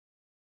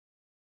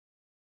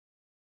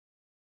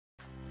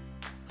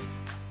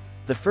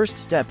The first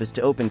step is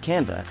to open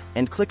Canva,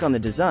 and click on the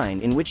design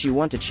in which you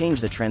want to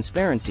change the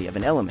transparency of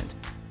an element.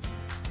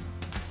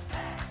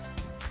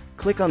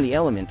 Click on the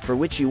element for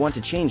which you want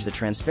to change the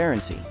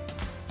transparency.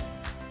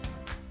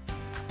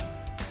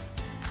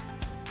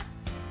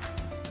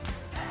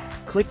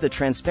 Click the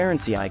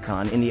transparency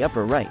icon in the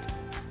upper right.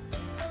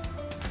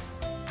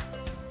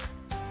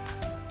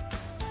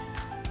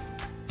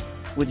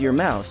 With your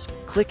mouse,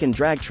 click and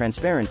drag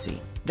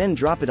transparency, then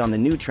drop it on the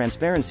new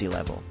transparency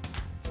level.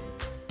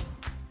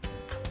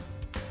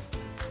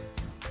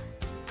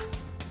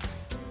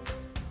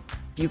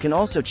 You can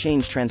also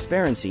change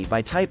transparency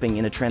by typing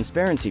in a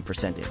transparency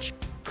percentage.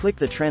 Click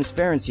the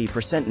transparency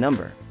percent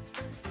number.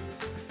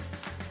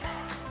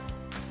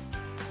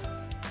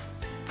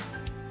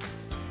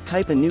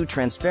 Type a new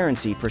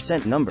transparency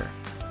percent number.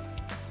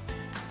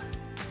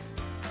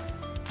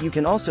 You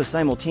can also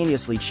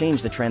simultaneously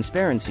change the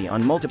transparency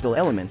on multiple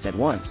elements at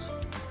once.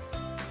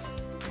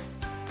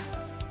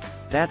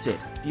 That's it,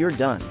 you're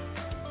done.